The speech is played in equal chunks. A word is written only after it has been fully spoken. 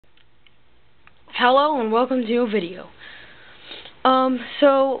Hello and welcome to a video.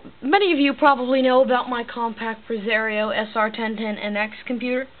 So many of you probably know about my Compaq SR1010NX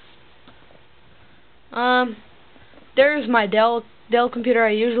computer. There's my Dell computer I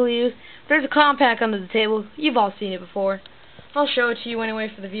usually use. There's a Compaq under the table. You've all seen it before. I'll show it to you anyway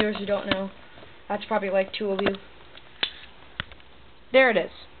for the viewers who don't know. That's probably like 2 of you. There it is.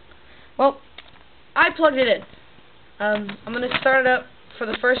 Well, I plugged it in. I'm going to start it up for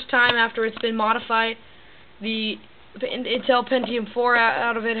the first time after it's been modified. The Intel Pentium 4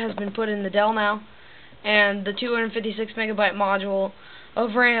 out of it has been put in the Dell now, and the 256 megabyte module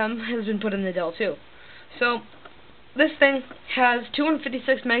of RAM has been put in the Dell too. So this thing has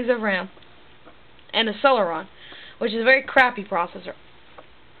 256 megs of RAM and a Celeron, which is a very crappy processor.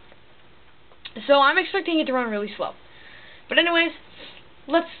 So I'm expecting it to run really slow. But anyways,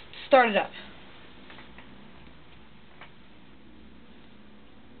 let's start it up.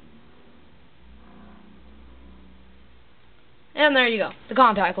 And there you go, the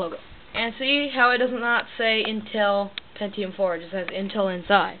Compaq logo. And see how it does not say Intel Pentium 4, it just says Intel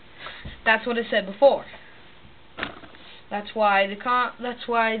inside. That's what it said before. That's why the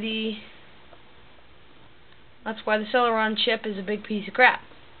Celeron chip is a big piece of crap.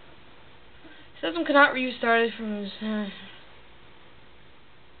 System cannot be restarted from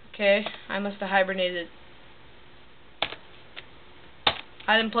okay, I must have hibernated.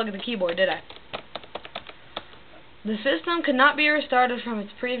 I didn't plug in the keyboard, did I? The system cannot be restarted from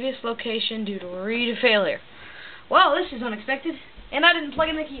its previous location due to a read failure. Well, this is unexpected, and I didn't plug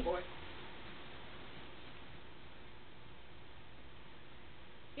in the keyboard.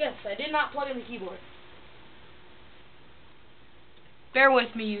 Yes, I did not plug in the keyboard. Bear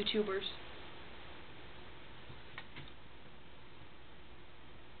with me, YouTubers.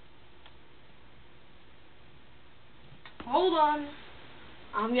 Hold on.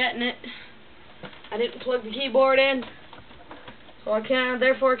 I'm getting it. I didn't plug the keyboard in, so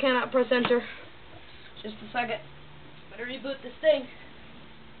therefore I cannot press enter. Just a second. Better reboot this thing.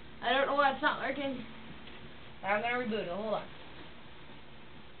 I don't know why it's not working. I'm gonna reboot it. Hold on.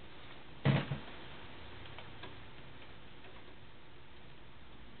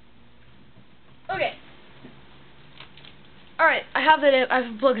 Okay. Alright, I have it.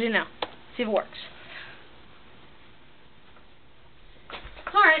 I've plugged it in now. See if it works.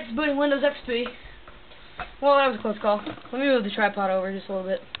 Alright, it's booting Windows XP. Well, that was a close call. Let me move the tripod over just a little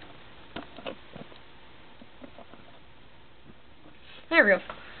bit. There we go.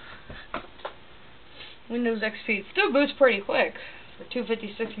 Windows XP. It still boots pretty quick for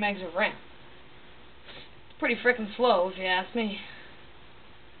 256 megs of RAM. It's pretty freaking slow, if you ask me.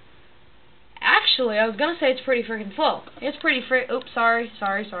 Actually, I was gonna say it's pretty freaking slow. It's pretty oops, sorry.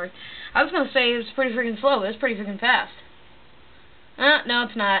 I was gonna say it's pretty freaking slow. It's pretty freaking fast. No,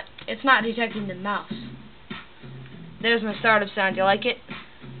 it's not. It's not detecting the mouse. There's my startup sound. You like it?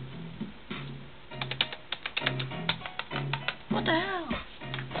 What the hell?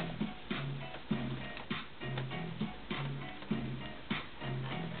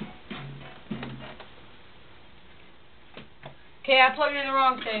 Okay, I plugged in the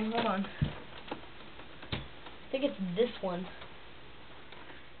wrong thing. Hold on. I think it's this one.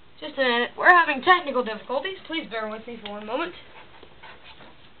 Just a minute. We're having technical difficulties. Please bear with me for one moment.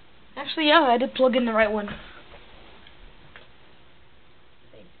 Actually, yeah, I did plug in the right one.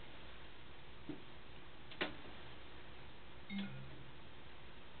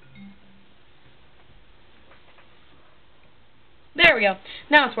 There we go.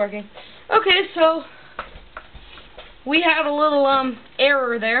 Now it's working. Okay, so we had a little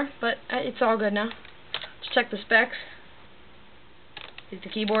error there, but it's all good now. Let's check the specs. Is the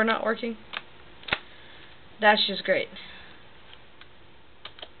keyboard not working? That's just great.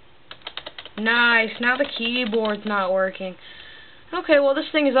 Nice, now the keyboard's not working. Okay, well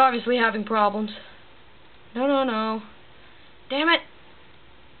this thing is obviously having problems. No. Damn it!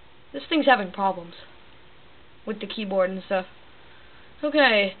 This thing's having problems with the keyboard and stuff.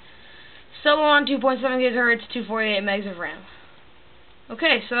 Okay, Celeron 2.7 GHz, 248 megs of RAM.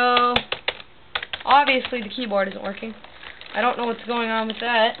 Okay, so obviously the keyboard isn't working. I don't know what's going on with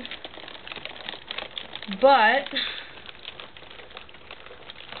that. But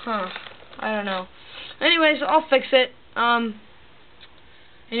I don't know. Anyways, I'll fix it.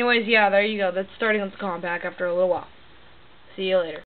 Anyways, yeah, there you go. That's starting with the Compaq after a little while. See you later.